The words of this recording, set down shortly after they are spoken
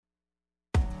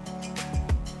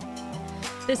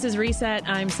This is Reset.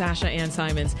 I'm Sasha-Ann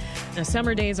Simons. Now,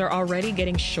 summer days are already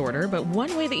getting shorter, but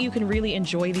one way that you can really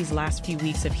enjoy these last few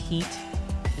weeks of heat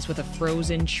is with a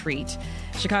frozen treat.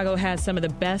 Chicago has some of the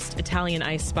best Italian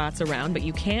ice spots around, but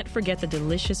you can't forget the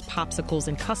delicious popsicles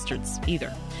and custards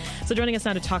either. So joining us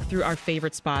now to talk through our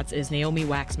favorite spots is Naomi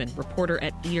Waxman, reporter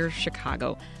at Eater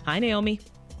Chicago. Hi, Naomi.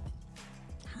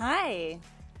 Hi.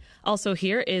 Also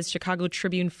here is Chicago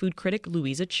Tribune food critic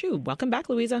Louisa Chu. Welcome back,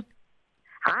 Louisa.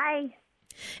 Hi.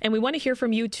 And we want to hear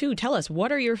from you, too. Tell us,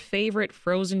 what are your favorite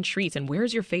frozen treats and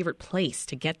where's your favorite place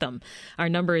to get them? Our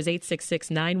number is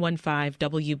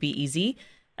 866-915-WBEZ.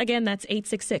 Again, that's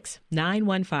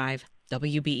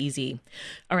 866-915-WBEZ.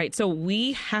 All right, so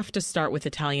we have to start with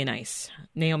Italian ice.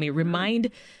 Naomi, remind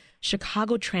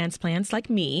Chicago transplants like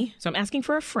me, so I'm asking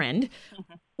for a friend,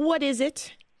 what is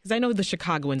it? Because I know the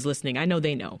Chicagoans listening, I know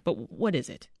they know, but what is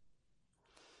it?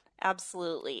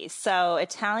 Absolutely. So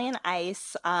Italian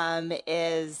ice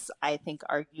is, I think,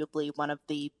 arguably one of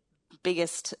the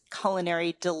biggest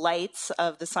culinary delights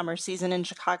of the summer season in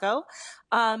Chicago.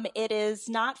 It is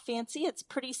not fancy. It's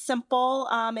pretty simple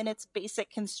in its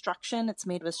basic construction. It's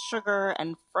made with sugar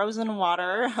and frozen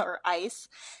water or ice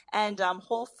and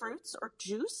whole fruits or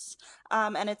juice.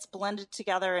 And it's blended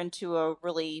together into a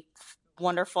really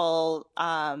wonderful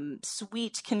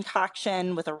sweet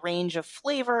concoction with a range of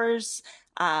flavors.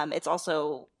 It's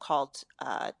also called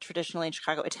traditionally in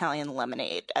Chicago Italian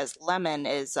lemonade, as lemon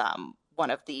is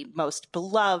one of the most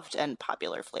beloved and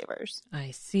popular flavors. I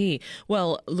see.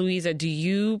 Well, Louisa, do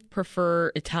you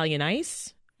prefer Italian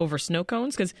ice over snow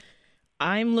cones? Because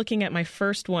I'm looking at my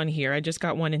first one here. I just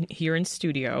got one here in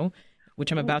studio,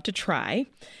 which I'm about to try.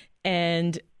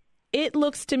 And it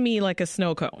looks to me like a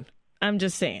snow cone. I'm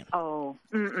just saying. Oh,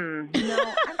 no,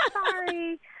 I'm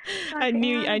sorry. I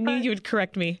knew you would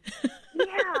correct me.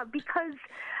 Yeah, because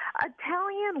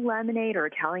Italian lemonade or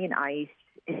Italian ice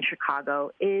in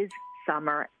Chicago is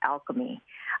summer alchemy.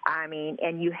 I mean,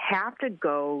 and you have to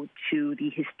go to the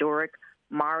historic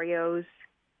Mario's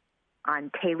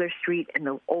on Taylor Street in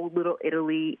the old Little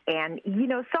Italy. And,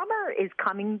 summer is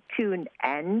coming to an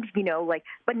end,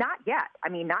 but not yet. I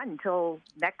mean, not until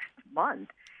next month.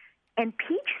 And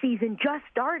peach season just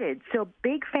started, so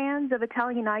big fans of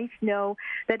Italian ice know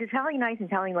that Italian ice and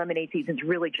Italian lemonade season's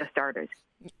really just started.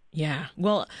 Yeah.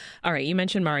 Well, all right. You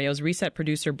mentioned Mario's. Reset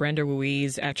producer Brenda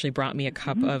Ruiz actually brought me a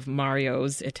cup of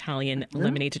Mario's Italian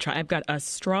lemonade to try. I've got a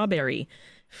strawberry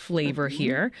flavor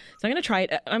here, so I'm going to try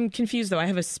it. I'm confused though. I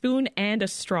have a spoon and a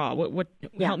straw. What?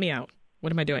 Yeah. Help me out.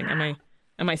 What am I doing? Am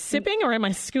I sipping or am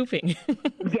I scooping?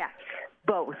 Yes,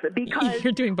 both. Because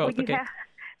you're doing both. Okay.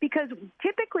 Because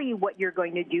typically what you're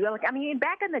going to do,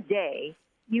 back in the day,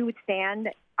 you would stand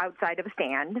outside of a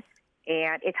stand,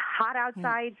 and it's hot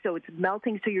outside, so it's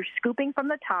melting, so you're scooping from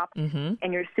the top, and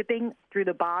you're sipping through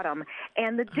the bottom.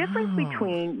 And the difference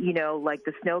between, like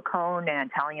the snow cone and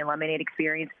Italian lemonade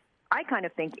experience, I kind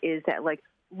of think is that,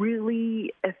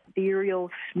 really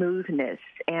ethereal smoothness.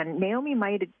 And Naomi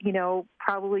might,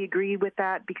 probably agree with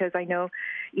that because I know,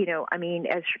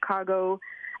 as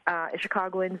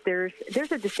Chicagoans, there's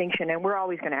a distinction, and we're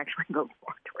always going to actually go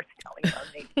more towards Italian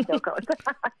lemonade snow cones.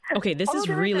 Okay, this is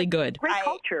really good. Great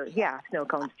culture. Yeah, snow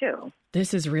cones, too.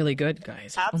 This is really good,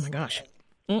 guys. Absolutely. Oh, my gosh.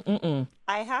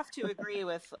 I have to agree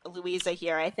with Louisa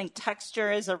here. I think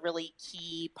texture is a really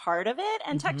key part of it,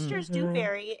 and textures do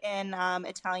vary in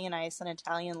Italian ice and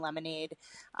Italian lemonade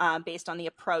based on the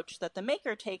approach that the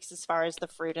maker takes as far as the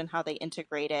fruit and how they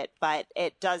integrate it, but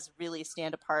it does really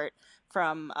stand apart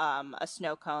from a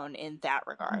snow cone in that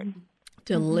regard.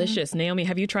 Delicious. Naomi,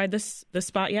 have you tried this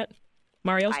spot yet?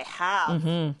 Mario's? I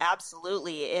have.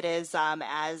 Absolutely. It is,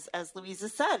 as Louisa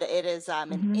said, it is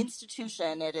an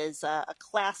institution. It is a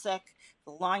classic,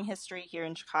 a long history here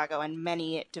in Chicago, and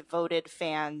many devoted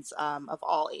fans of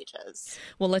all ages.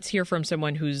 Well, let's hear from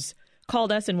someone who's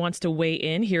called us and wants to weigh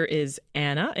in. Here is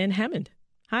Anna in Hammond.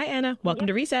 Hi, Anna. Welcome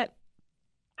to Reset.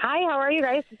 Hi, how are you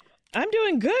guys? I'm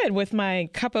doing good with my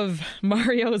cup of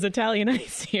Mario's Italian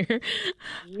ice here.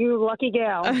 You lucky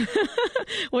gal.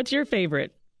 What's your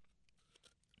favorite?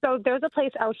 So there's a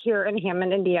place out here in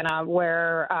Hammond, Indiana,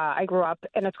 where I grew up,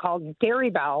 and it's called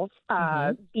Dairy Belle,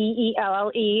 Belle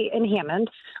in Hammond,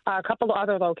 a couple of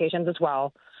other locations as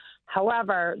well.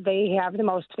 However, they have the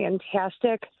most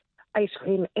fantastic ice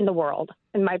cream in the world,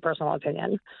 in my personal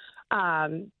opinion.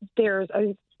 There's,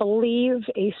 I believe,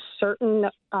 a certain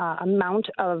amount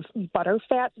of butter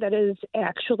fat that is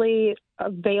actually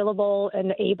available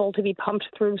and able to be pumped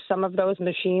through some of those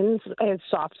machines as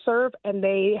soft serve, and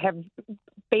they have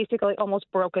basically almost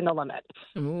broken the limit.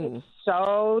 Ooh. It's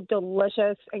so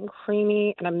delicious and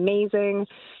creamy and amazing,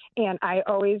 and I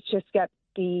always just get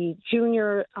the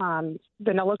junior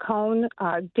vanilla cone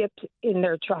dipped in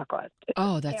their chocolate.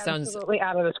 Oh, that sounds absolutely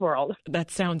out of this world.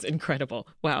 That sounds incredible.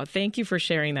 Wow. Thank you for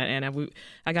sharing that, Anna.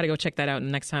 I got to go check that out the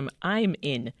next time I'm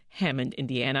in Hammond,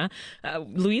 Indiana.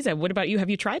 Louisa, what about you? Have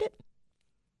you tried it?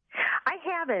 I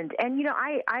haven't. And,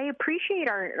 I appreciate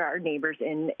our neighbors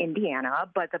in Indiana,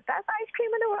 but the best ice cream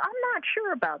in the world, I'm not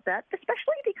sure about that,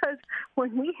 especially because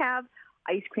when we have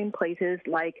ice cream places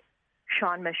like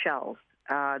Sean Michelle's,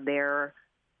 their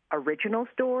original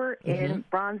store in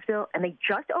Bronzeville, and they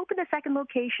just opened a second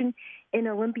location in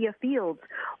Olympia Fields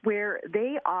where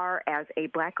they are, as a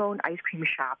Black-owned ice cream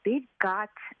shop, they've got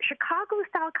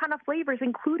Chicago-style kind of flavors,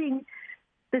 including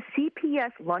the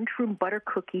CPS lunchroom butter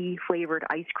cookie flavored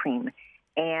ice cream.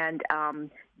 And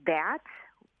that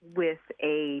with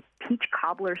a peach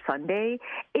cobbler sundae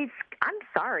is, I'm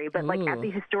sorry, but like at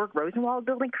the historic Rosenwald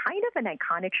building, kind of an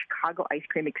iconic Chicago ice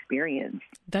cream experience.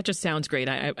 That just sounds great.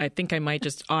 I think I might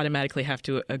just automatically have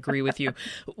to agree with you.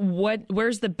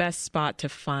 Where's the best spot to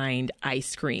find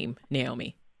ice cream,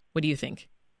 Naomi? What do you think?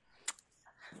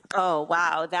 Oh,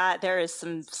 wow. There is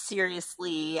some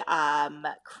seriously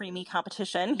creamy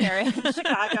competition here in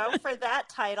Chicago for that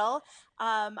title.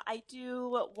 I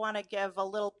do want to give a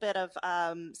little bit of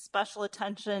special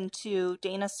attention to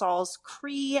Dana Saul's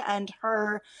Cree and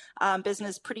her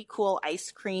business, Pretty Cool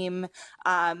Ice Cream.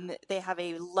 They have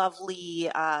a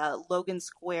lovely Logan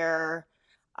Square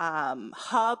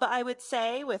hub, I would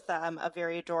say, with a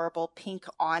very adorable pink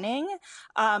awning.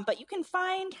 But you can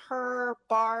find her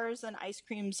bars and ice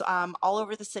creams all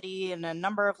over the city in a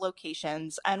number of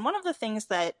locations. And one of the things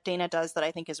that Dana does that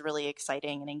I think is really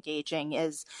exciting and engaging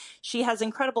is she has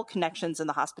incredible connections in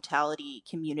the hospitality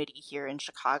community here in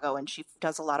Chicago, and she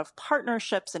does a lot of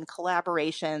partnerships and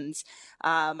collaborations.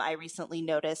 I recently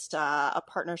noticed a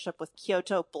partnership with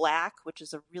Kyoto Black, which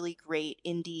is a really great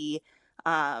indie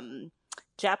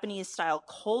Japanese-style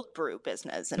cold brew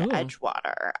business in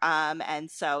Edgewater.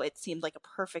 And so it seemed like a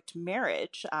perfect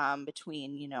marriage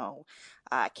between,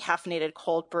 caffeinated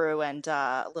cold brew and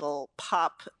a little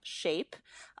pop shape.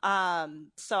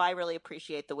 So I really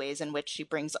appreciate the ways in which she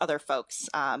brings other folks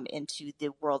into the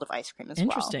world of ice cream as well.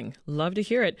 Interesting. Love to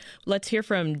hear it. Let's hear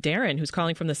from Darren, who's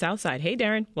calling from the South Side. Hey,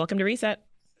 Darren. Welcome to Reset. Hey,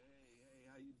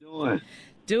 how you doing?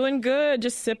 Doing good.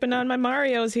 Just sipping on my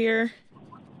Marios here.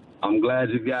 I'm glad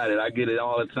you got it. I get it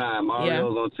all the time.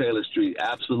 Mario's on Taylor Street.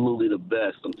 Absolutely the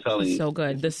best. I'm telling you. So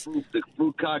good. The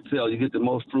fruit cocktail, you get the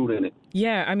most fruit in it.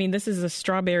 Yeah, I mean, this is a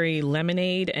strawberry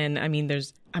lemonade, and I mean,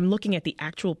 I'm looking at the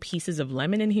actual pieces of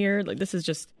lemon in here. Like, this is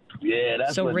just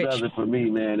that's so what rich. Does it for me,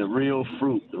 man. The real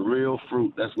fruit.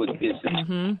 That's what gets it.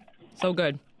 Mm-hmm. So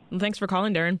good. Well, thanks for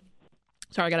calling, Darren.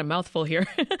 Sorry, I got a mouthful here.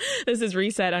 This is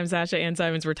Reset. I'm Sasha-Ann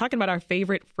Simons. We're talking about our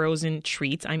favorite frozen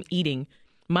treats. I'm eating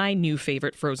my new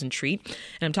favorite frozen treat.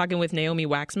 And I'm talking with Naomi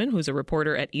Waxman, who's a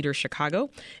reporter at Eater Chicago,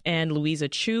 and Louisa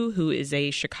Chu, who is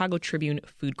a Chicago Tribune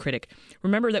food critic.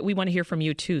 Remember that we want to hear from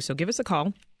you, too, so give us a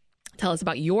call. Tell us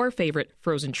about your favorite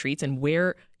frozen treats and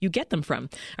where you get them from.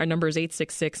 Our number is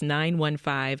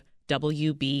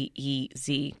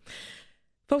 866-915-WBEZ.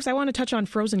 Folks, I want to touch on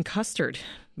frozen custard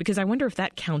because I wonder if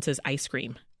that counts as ice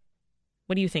cream.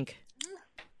 What do you think?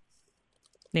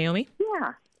 Naomi?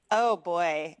 Yeah. Oh,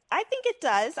 boy. I think it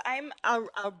does. I'm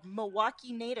a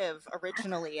Milwaukee native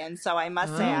originally, and so I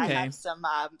must say I have some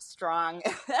strong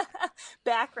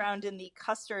background in the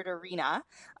custard arena.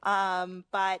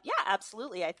 But yeah,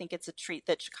 absolutely. I think it's a treat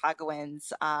that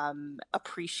Chicagoans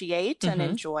appreciate and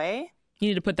enjoy. You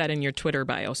need to put that in your Twitter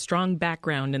bio. Strong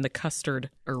background in the custard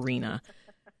arena.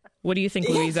 What do you think,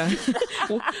 Louisa?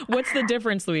 What's the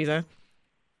difference, Louisa?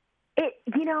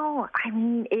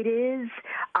 It is,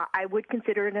 I would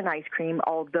consider it an ice cream,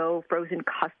 although frozen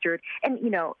custard, and,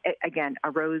 again,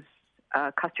 a rose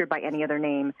custard by any other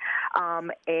name.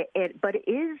 But it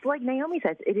is, like Naomi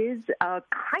says, it is a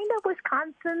kind of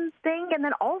Wisconsin thing and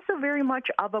then also very much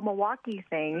of a Milwaukee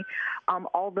thing,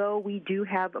 although we do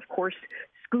have, of course,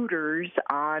 scooters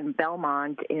on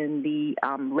Belmont in the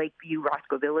Lakeview,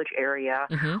 Roscoe Village area,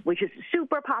 which is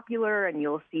super popular, and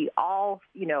you'll see all,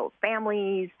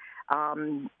 families,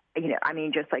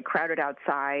 just like crowded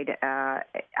outside,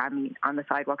 on the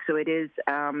sidewalk. So it is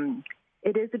a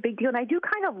big deal. And I do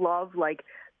kind of love, like,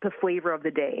 the flavor of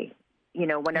the day.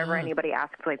 Whenever anybody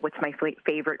asks, like, what's my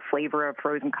favorite flavor of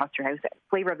frozen custard, I say,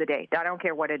 flavor of the day. I don't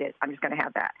care what it is. I'm just going to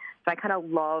have that. So I kind of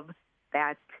love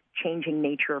that changing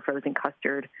nature of frozen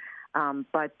custard.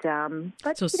 But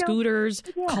so scooters,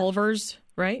 Culver's,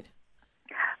 right?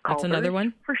 That's Culver's, another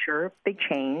one? For sure. Big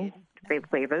chain.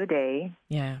 Flavor of the day.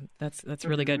 Yeah, that's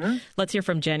really good. Let's hear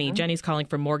from Jenny. Jenny's calling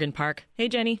from Morgan Park. Hey,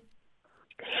 Jenny.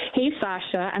 Hey, Hey,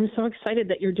 Sasha. I'm so excited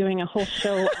that you're doing a whole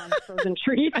show on frozen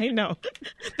treats. I know.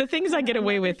 The things I get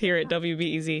away with here at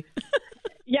WBEZ.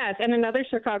 Yes, and another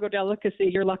Chicago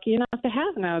delicacy you're lucky enough to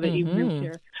have now that you've moved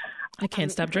here. I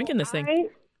can't stop drinking this thing.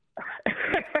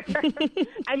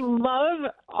 I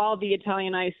love all the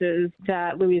Italian ices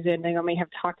that Louisa and Naomi have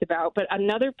talked about, but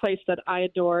another place that I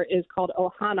adore is called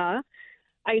Ohana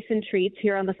Ice and Treats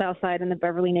here on the South Side in the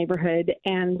Beverly neighborhood,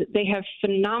 and they have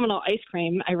phenomenal ice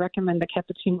cream. I recommend the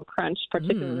Cappuccino Crunch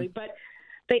particularly, but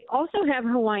they also have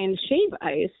Hawaiian shave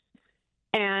ice,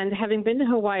 and having been to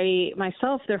Hawaii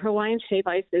myself, their Hawaiian shave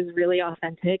ice is really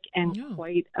authentic and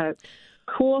quite a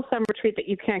cool summer treat that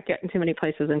you can't get in too many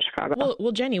places in Chicago.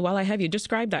 Well, Jenny, while I have you,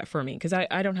 describe that for me, because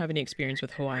I don't have any experience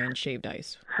with Hawaiian shaved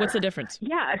ice. What's the difference?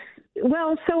 Yes.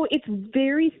 Well, so it's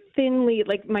very thinly,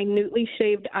 like minutely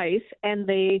shaved ice, and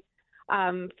they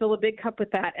fill a big cup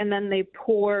with that, and then they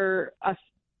pour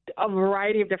a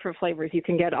variety of different flavors. You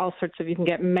can get you can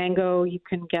get mango, you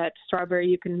can get strawberry,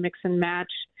 you can mix and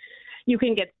match. You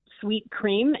can get sweet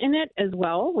cream in it as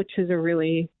well, which is a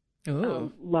really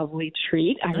lovely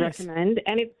treat. I recommend.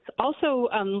 And it's also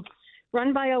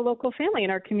run by a local family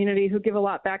in our community who give a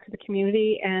lot back to the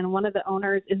community. And one of the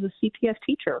owners is a CPS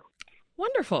teacher.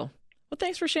 Wonderful. Well,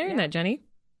 thanks for sharing that, Jenny.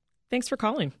 Thanks for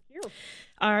calling. Thank you.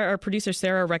 Our producer,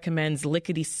 Sarah, recommends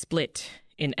Lickety Split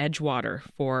in Edgewater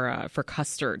for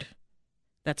custard.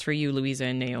 That's for you, Louisa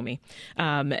and Naomi.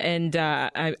 I've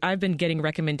been getting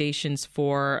recommendations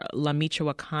for La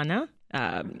Michoacana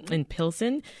in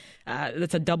Pilsen.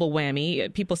 That's a double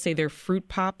whammy. People say their fruit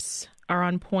pops are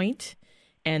on point,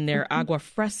 and their agua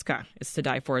fresca is to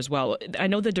die for as well. I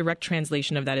know the direct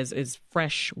translation of that is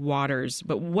fresh waters,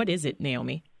 but what is it,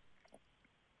 Naomi?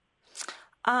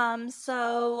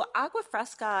 So agua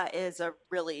fresca is a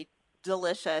really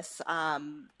delicious,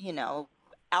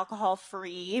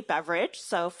 alcohol-free beverage,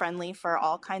 so friendly for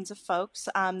all kinds of folks,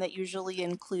 that usually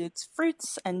includes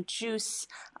fruits and juice,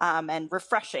 and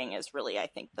refreshing is really, I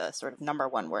think, the sort of number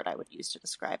one word I would use to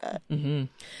describe it. Mm-hmm.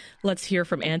 Let's hear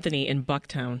from Anthony in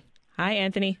Bucktown. Hi,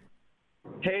 Anthony.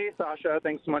 Hey, Sasha.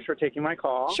 Thanks so much for taking my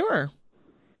call. Sure.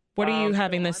 What are you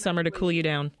having this summer to cool you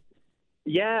down?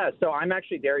 Yeah, so I'm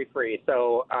actually dairy-free,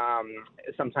 so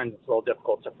sometimes it's a little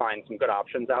difficult to find some good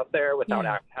options out there without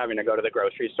having to go to the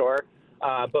grocery store.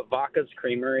 But Vaca's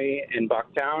Creamery in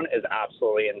Bucktown is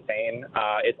absolutely insane.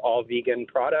 It's all vegan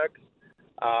products,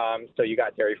 so you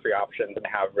got dairy-free options and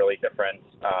have really different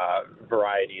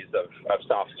varieties of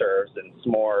soft serves and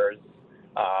s'mores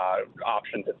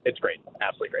options. It's great,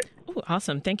 absolutely great. Oh,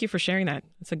 awesome. Thank you for sharing that.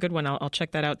 It's a good one. I'll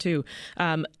check that out, too.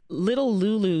 Little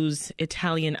Lulu's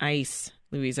Italian Ice,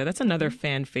 Louisa. That's another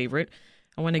fan favorite.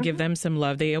 I want to give them some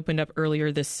love. They opened up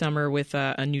earlier this summer with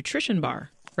a nutrition bar,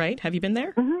 right? Have you been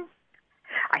there? Mm-hmm.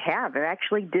 I have. I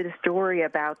actually did a story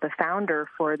about the founder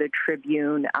for the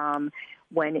Tribune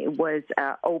when it was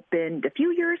opened a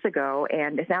few years ago,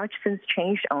 and it's now since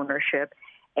changed ownership.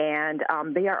 And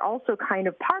they are also kind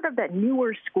of part of that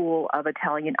newer school of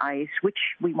Italian ice, which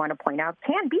we want to point out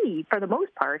can be, for the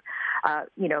most part,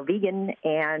 vegan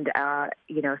and,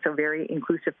 so very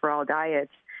inclusive for all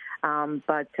diets.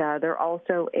 But they're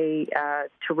also a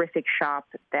terrific shop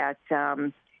that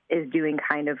is doing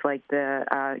kind of like the,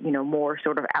 more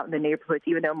sort of out in the neighborhoods,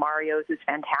 even though Mario's is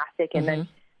fantastic. And then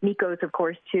Nico's, of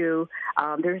course, too.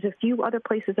 There's a few other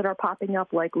places that are popping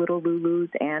up, like Little Lulu's,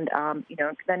 and,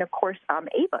 then, of course,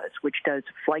 Ava's, which does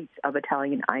flights of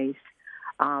Italian ice.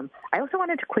 I also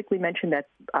wanted to quickly mention that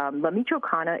La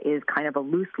Michoacana is kind of a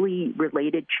loosely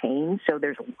related chain, so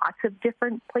there's lots of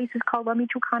different places called La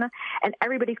Michoacana, and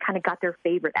everybody's kind of got their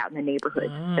favorite out in the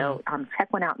neighborhood. So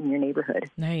check one out in your neighborhood.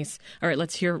 Nice. All right,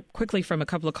 let's hear quickly from a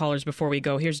couple of callers before we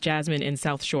go. Here's Jasmine in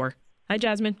South Shore. Hi,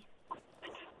 Jasmine.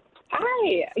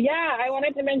 Hi. Yeah, I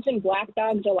wanted to mention Black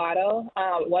Dog Gelato,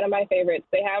 one of my favorites.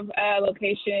 They have a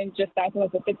location just south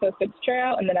of the 606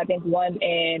 Trail, and then I think one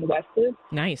in Westwood.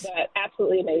 Nice. But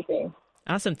absolutely amazing.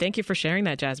 Awesome. Thank you for sharing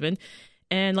that, Jasmine.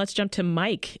 And let's jump to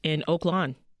Mike in Oak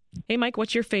Lawn. Hey, Mike,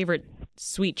 what's your favorite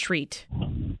sweet treat?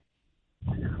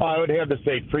 I would have to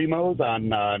say Primo's on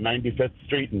 95th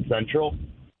Street in Central.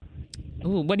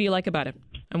 Ooh, what do you like about it?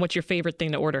 And what's your favorite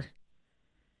thing to order?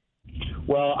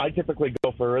 Well, I typically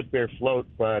go for a root beer float,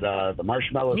 but the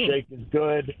marshmallow shake is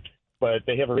good. But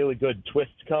they have a really good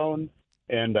twist cone,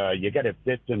 and you get it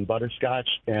dipped in butterscotch.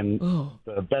 And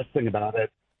the best thing about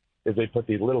it is they put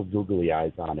these little googly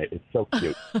eyes on it. It's so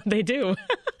cute. They do.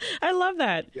 I love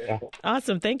that. Yeah.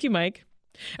 Awesome. Thank you, Mike.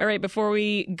 All right, before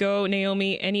we go,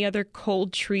 Naomi, any other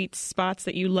cold treat spots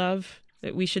that you love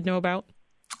that we should know about?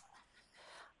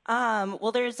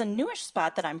 Well, there's a newish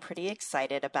spot that I'm pretty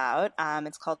excited about.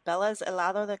 It's called Bella's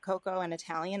Helado de Coco and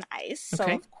Italian Ice.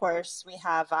 Okay. So, of course, we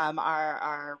have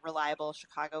our reliable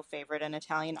Chicago favorite and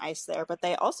Italian ice there, but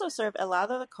they also serve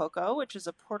helado de coco, which is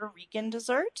a Puerto Rican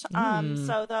dessert.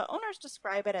 So the owners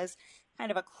describe it as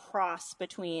kind of a cross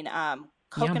between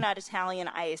coconut Italian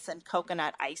ice and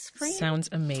coconut ice cream. Sounds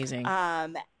amazing.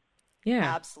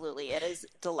 Yeah, absolutely. It is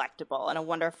delectable and a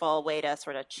wonderful way to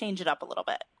sort of change it up a little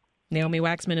bit. Naomi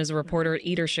Waxman is a reporter at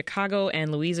Eater Chicago,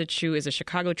 and Louisa Chu is a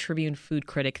Chicago Tribune food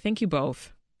critic. Thank you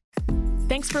both.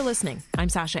 Thanks for listening. I'm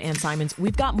Sasha-Ann Simons.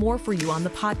 We've got more for you on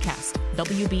the podcast,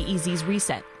 WBEZ's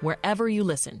Reset, wherever you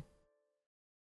listen.